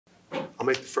I'll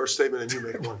make the first statement and you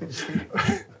make one.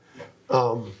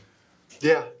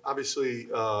 Yeah, obviously,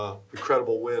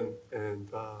 incredible win and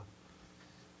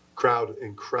crowd,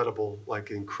 incredible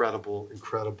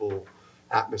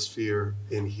atmosphere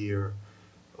in here,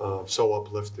 so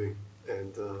uplifting.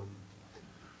 And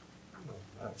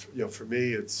for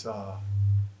me, it's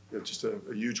just a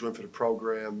huge win for the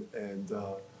program, and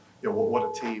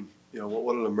what a team,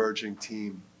 what an emerging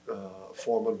team, a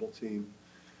formidable team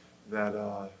that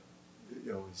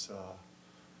is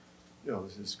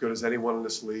as good as anyone in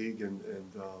this league, and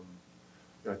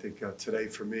I think today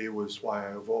for me was why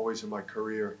I've always in my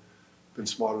career been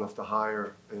smart enough to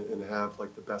hire and have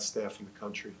like the best staff in the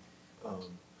country.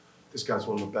 This guy's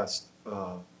one of the best.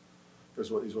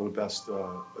 He's one of the best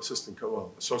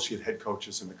associate head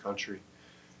coaches in the country,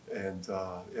 and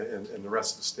the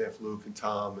rest of the staff, Luke and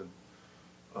Tom, and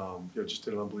just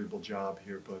did an unbelievable job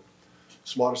here. But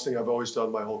smartest thing I've always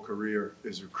done my whole career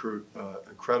is recruit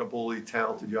incredibly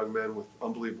talented young men with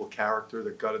unbelievable character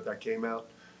that gutted that game out,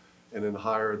 and then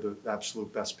hire the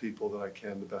absolute best people that I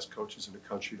can, the best coaches in the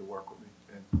country to work with me.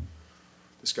 And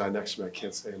this guy next to me, I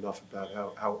can't say enough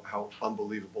about how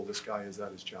unbelievable this guy is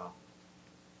at his job.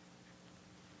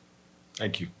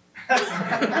 Thank you. Thank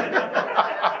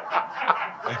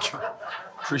you.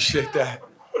 Appreciate that.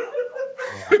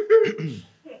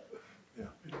 Yeah.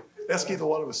 Ask either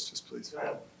one of us, just please.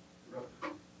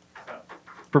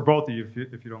 For both of you,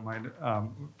 if you don't mind,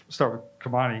 start with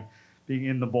Kimani. Being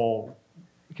in the bowl,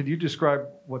 could you describe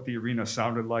what the arena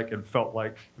sounded like and felt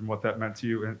like, and what that meant to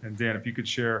you? And Dan, if you could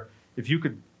share, if you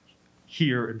could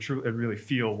hear and really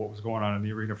feel what was going on in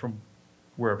the arena from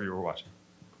wherever you were watching.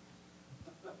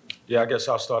 Yeah, I guess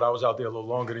I'll start. I was out there a little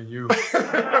longer than you. I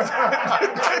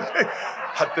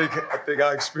think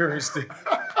I experienced it,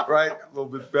 right, a little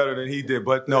bit better than he did.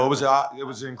 But no, it was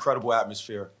an incredible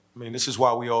atmosphere. I mean, this is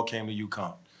why we all came to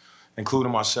UConn,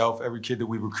 including myself, every kid that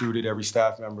we recruited, every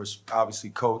staff member, obviously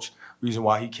coach. Reason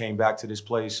why he came back to this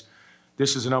place.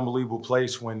 This is an unbelievable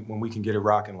place when we can get it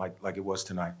rocking like it was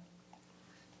tonight.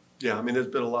 Yeah, I mean, there's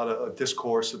been a lot of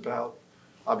discourse about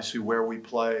obviously where we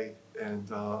play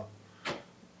and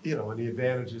and the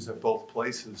advantages at both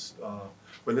places.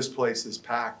 When this place is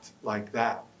packed like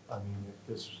that, I mean,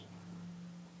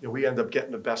 we end up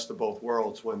getting the best of both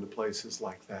worlds when the place is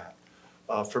like that.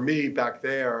 For me, back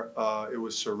there, it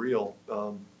was surreal.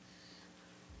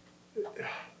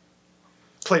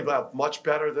 Played out much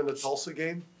better than the Tulsa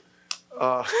game.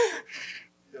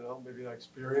 Maybe that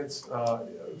experience.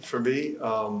 For me,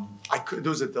 there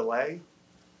was a delay.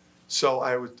 So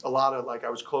I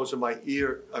was closing my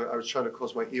ear. I was trying to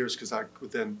close my ears because I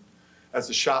would then, as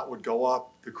the shot would go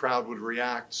up, the crowd would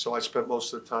react. So I spent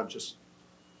most of the time just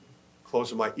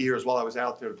closing my ears while I was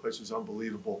out there. The place was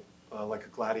unbelievable, like a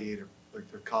gladiator,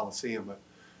 like the Coliseum. It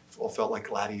all felt like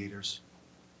gladiators.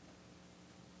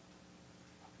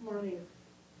 Kimani,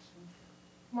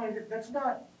 that's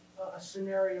not a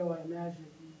scenario I imagine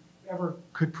you ever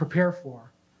could prepare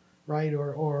for, right,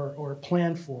 or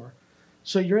plan for.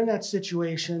 So you're in that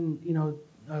situation,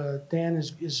 Dan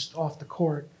is off the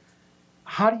court.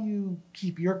 How do you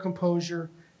keep your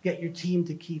composure, get your team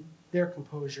to keep their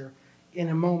composure in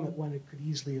a moment when it could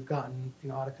easily have gotten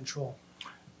out of control?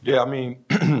 Yeah, I mean,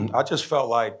 I just felt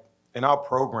like in our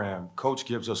program, Coach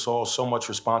gives us all so much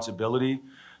responsibility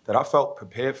that I felt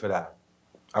prepared for that.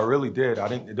 I really did.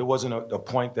 There wasn't a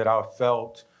point that I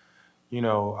felt,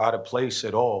 out of place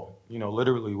at all.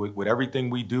 Literally with everything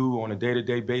we do on a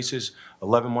day-to-day basis,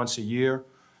 11 months a year,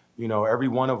 every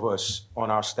one of us on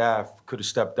our staff could have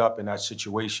stepped up in that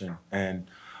situation. And,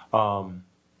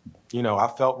 I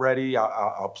felt ready.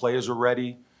 Our players were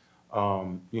ready.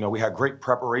 We had great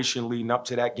preparation leading up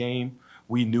to that game.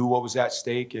 We knew what was at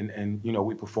stake, and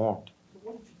we performed. So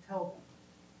what did you tell them?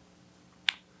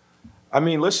 I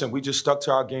mean, listen, we just stuck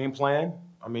to our game plan.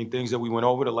 I mean, things that we went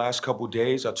over the last couple of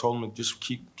days. I told them to just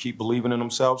keep believing in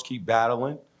themselves, keep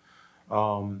battling.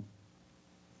 That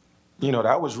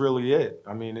was really it.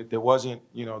 I mean, there wasn't,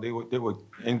 there were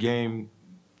in-game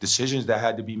decisions that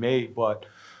had to be made, but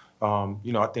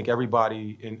I think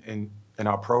everybody in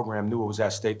our program knew what was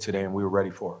at stake today, and we were ready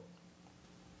for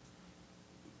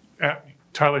it.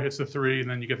 Tyler hits the three, and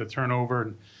then you get the turnover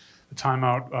and the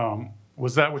timeout.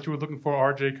 Was that what you were looking for,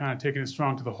 RJ, kind of taking it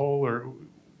strong to the hole, or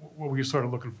what were you sort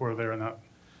of looking for there in that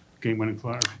game-winning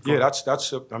play? Yeah,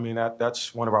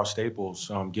 that's one of our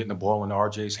staples, getting the ball in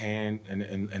RJ's hand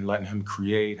and letting him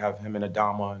create, have him in a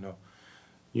dama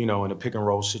in a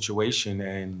pick-and-roll situation.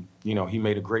 And, he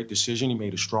made a great decision. He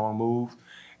made a strong move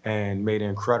and made an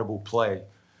incredible play,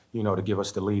 to give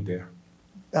us the lead there.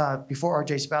 Before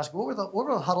RJ's basket, what were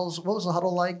the huddles? What was the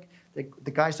huddle like?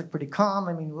 The guys look pretty calm.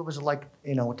 I mean, what was it like,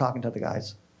 talking to the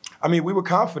guys? I mean, we were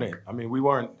confident. I mean, we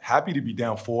weren't happy to be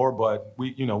down 4, but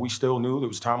we still knew there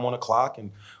was time on the clock,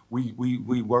 and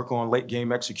we work on late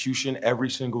game execution every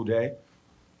single day.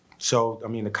 So, I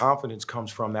mean, the confidence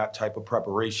comes from that type of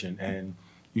preparation, and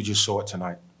you just saw it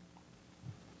tonight.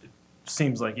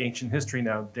 Seems like ancient history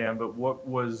now, Dan, but what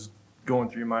was going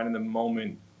through your mind in the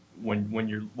moment when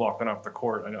you're walking off the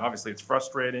court? I know obviously it's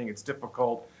frustrating, it's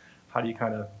difficult. How do you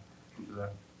kind of do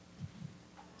that?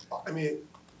 I mean,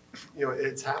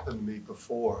 it's happened to me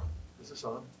before. Is this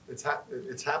on? It's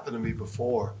happened to me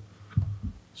before,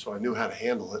 so I knew how to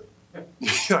handle it.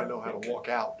 I know how to walk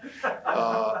out.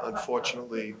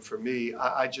 Unfortunately for me,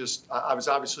 I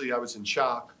was in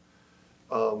shock.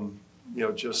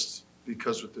 Just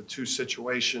because with the two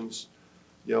situations,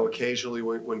 occasionally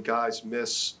when guys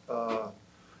miss,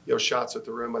 shots at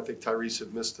the rim. I think Tyrese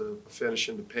had missed a finish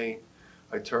in the paint.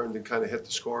 I turned and kind of hit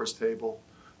the scorer's table.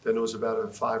 Then there was about a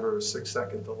 5 or 6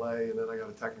 second delay, and then I got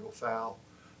a technical foul,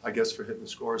 I guess, for hitting the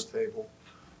scorer's table.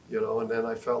 And then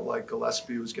I felt like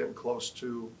Gillespie was getting close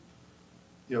to,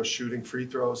 shooting free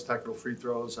throws, technical free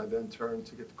throws. I then turned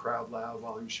to get the crowd loud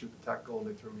while he was shooting the technical, and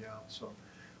they threw me out. So,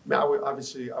 I mean,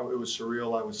 obviously, it was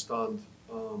surreal. I was stunned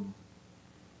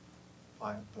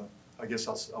by it, but I guess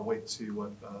I'll wait and see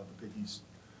what the Big East.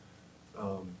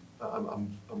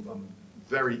 I'm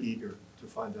very eager to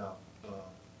find out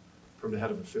from the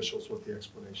head of officials what the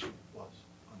explanation was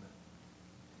on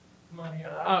that.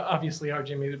 Kimani, obviously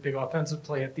RJ made a big offensive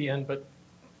play at the end, but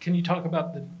can you talk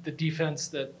about the defense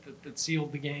that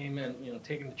sealed the game and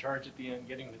taking the charge at the end,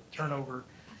 getting the turnover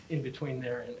in between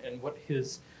there, and what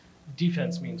his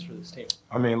defense means for this team?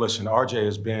 I mean, listen, RJ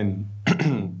has been,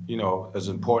 as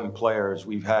important player as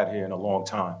we've had here in a long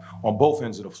time on both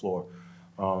ends of the floor.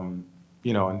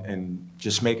 And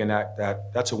just making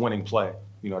that's a winning play.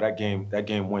 That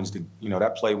game wins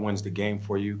that play wins the game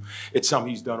for you. It's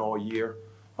something he's done all year.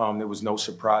 There was no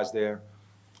surprise there,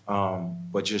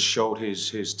 but just showed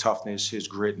his toughness, his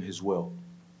grit, and his will.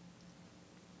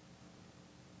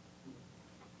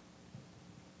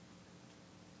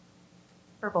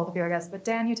 For both of you, I guess. But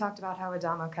Dan, you talked about how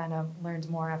Adama kind of learned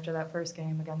more after that first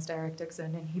game against Eric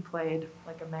Dixon, and he played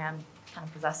like a man kind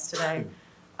of possessed today.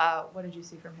 What did you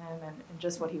see from him and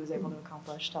just what he was able to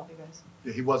accomplish? Tell you guys.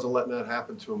 Yeah, he wasn't letting that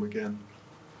happen to him again.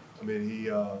 I mean,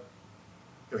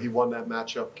 he won that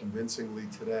matchup convincingly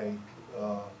today.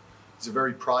 He's a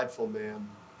very prideful man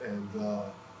and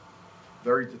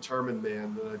very determined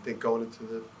man. And I think going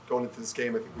into this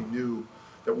game, I think we knew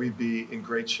that we'd be in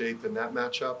great shape in that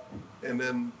matchup. And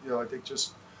then, I think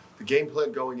just the game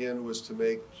plan going in was to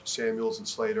make Samuels and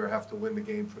Slater have to win the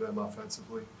game for them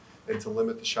offensively and to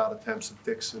limit the shot attempts of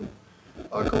Dixon,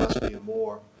 Gillespie, and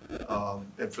Moore.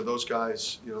 And for those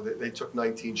guys, they took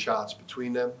 19 shots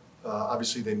between them.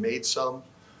 Obviously, they made some,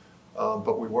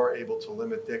 but we were able to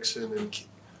limit Dixon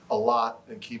a lot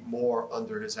and keep Moore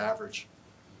under his average.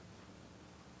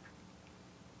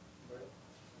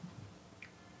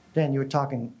 Dan, you were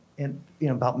talking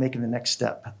about making the next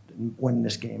step and winning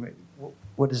this game.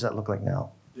 What does that look like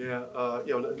now? Yeah,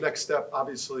 the next step,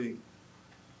 obviously,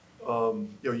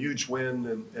 huge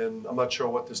win, and I'm not sure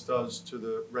what this does to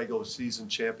the regular season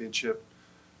championship.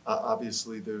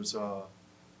 Obviously, it's going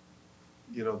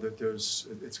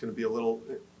to be a little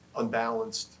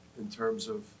unbalanced in terms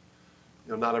of,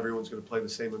 not everyone's going to play the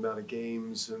same amount of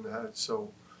games, and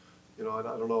so, I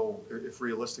don't know if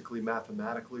realistically,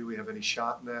 mathematically, we have any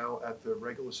shot now at the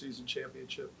regular season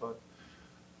championship, but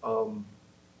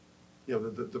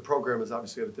the program is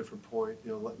obviously at a different point.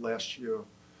 Last year,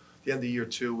 the end of year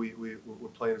 2, we were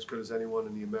playing as good as anyone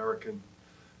in the American.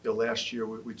 Last year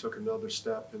we took another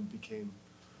step and became,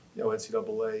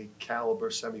 NCAA caliber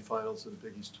semifinals of the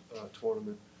Big East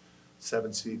tournament,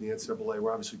 7 seed in the NCAA.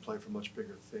 We're obviously playing for much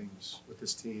bigger things with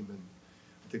this team, and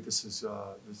I think this is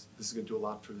going to do a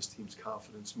lot for this team's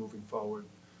confidence moving forward.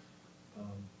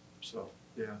 So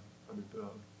yeah, I mean,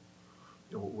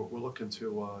 we're looking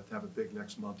to have a big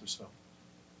next month or so.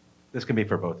 This can be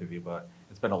for both of you, but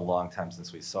it's been a long time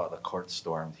since we saw the court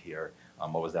stormed here.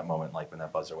 What was that moment like when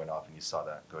that buzzer went off and you saw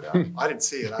that go down? I didn't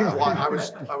see it.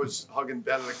 I was hugging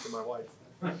Benedict and my wife.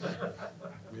 I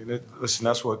mean, listen,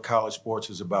 that's what college sports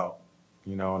is about,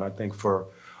 and I think for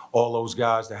all those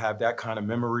guys to have that kind of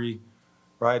memory,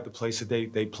 right, the place that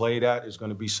they played at is going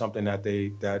to be something that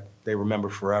they remember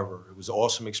forever. It was an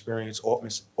awesome experience,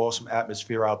 awesome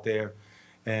atmosphere out there.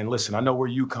 And listen, I know we're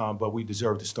UConn, but we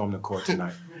deserve to storm the court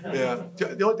tonight. Yeah.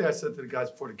 The only thing I said to the guys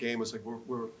before the game was like,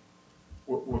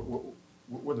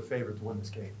 we're the favorite to win this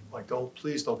game. Like,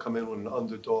 please don't come in with an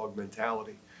underdog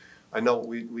mentality. I know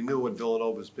we knew what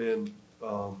Villanova's been,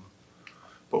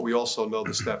 but we also know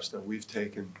the steps that we've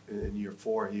taken in year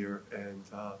 4 here. And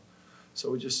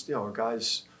so we just, you know, our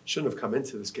guys shouldn't have come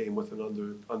into this game with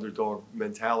an underdog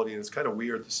mentality. And it's kind of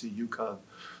weird to see UConn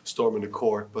storming the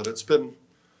court, but it's been,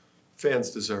 fans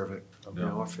deserve it. You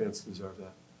know, our fans deserve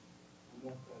that.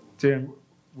 Dan,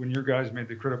 when your guys made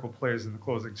the critical plays in the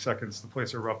closing seconds, the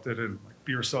place erupted and like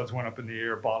beer suds went up in the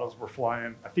air, bottles were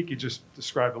flying. I think you just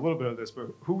described a little bit of this, but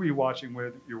who were you watching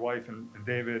with, your wife and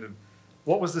David? And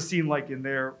what was the scene like in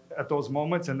there at those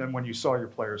moments? And then when you saw your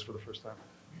players for the first time?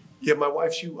 Yeah, my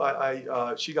wife,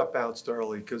 she got bounced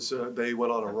early because they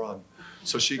went on a run.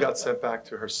 So she got sent back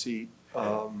to her seat.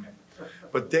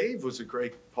 But Dave was a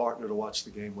great partner to watch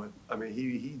the game with. I mean,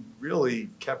 he really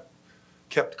kept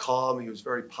calm. He was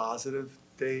very positive,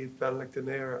 Dave Benedict in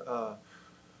there.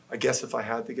 I guess if I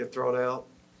had to get thrown out,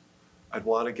 I'd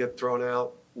want to get thrown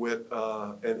out with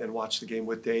and watch the game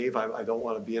with Dave. I don't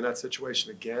want to be in that situation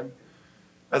again.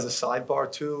 As a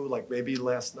sidebar too, like maybe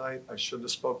last night I shouldn't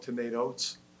have spoke to Nate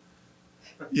Oates.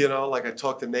 You know, like I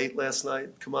talked to Nate last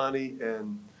night, Kimani,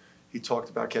 and he talked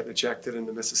about getting ejected in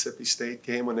the Mississippi State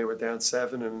game when they were down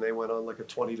 7 and they went on like a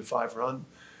 20-5 run.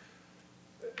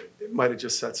 It might have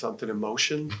just set something in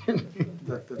motion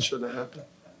that shouldn't have happened.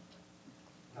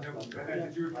 What'd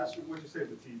you say to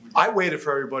the team? I waited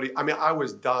for everybody. I mean, I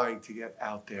was dying to get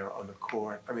out there on the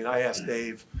court. I mean, I asked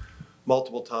Dave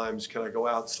multiple times, can I go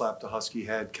out and slap the Husky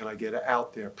head? Can I get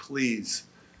out there, please?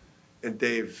 And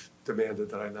Dave demanded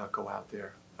that I not go out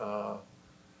there.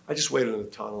 I just waited in the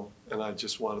tunnel, and I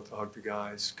just wanted to hug the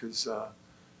guys because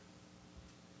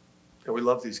we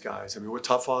love these guys. I mean, we're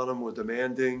tough on them. We're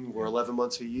demanding. We're 11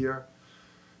 months a year.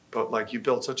 But, like, you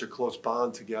build such a close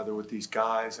bond together with these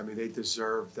guys. I mean, they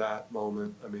deserve that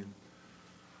moment. I mean,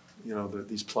 you know,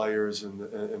 these players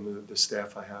and the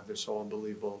staff I have, they're so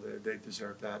unbelievable. They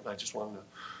deserve that, and I just wanted to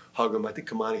hug them. I think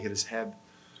Kimani hit his head.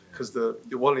 Because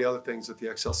one of the other things that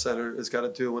the XL Center has got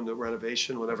to do in the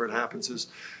renovation, whenever it happens, is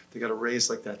they got to raise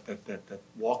like that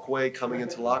walkway coming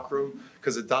into the locker room.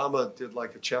 Because Adama did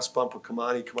like a chest bump with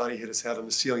Kimani. Kimani hit his head on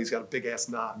the ceiling. He's got a big ass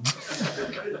knot.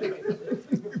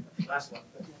 Last one.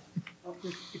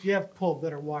 If you have pulled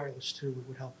better wireless too, it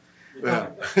would help.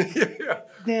 Yeah.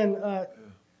 Dan,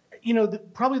 you know,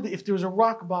 probably if there was a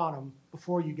rock bottom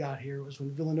before you got here, it was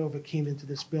when Villanova came into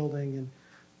this building and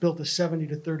built a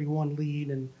 70-31 lead,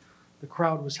 and the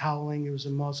crowd was howling. It was a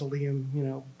mausoleum, you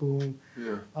know, booing.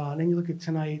 Yeah. And then you look at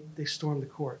tonight; they stormed the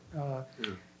court.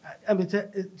 I mean,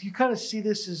 do you kind of see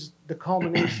this as the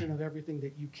culmination of everything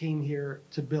that you came here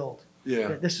to build? Yeah.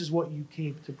 That this is what you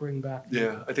came to bring back.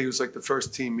 Yeah, I think it was like the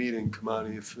first team meeting,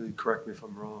 Kimani, if you correct me if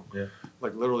I'm wrong. Yeah.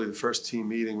 Like literally the first team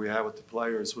meeting we had with the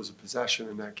players was a possession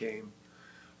in that game.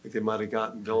 Like they might have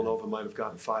gotten, Villanova might have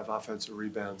gotten 5 offensive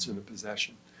rebounds in a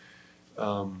possession.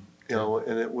 You know,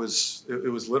 and it was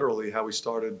literally how we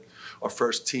started our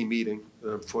first team meeting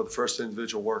for the first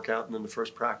individual workout and then the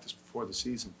first practice before the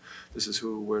season. This is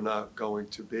who we're not going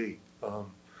to be. You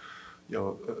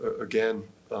know, again,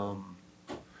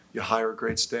 you hire a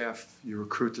great staff, you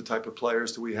recruit the type of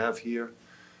players that we have here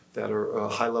that are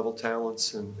high-level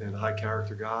talents and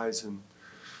high-character guys, and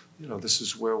you know, this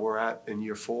is where we're at in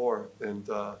year 4, and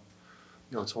you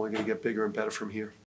know, it's only going to get bigger and better from here.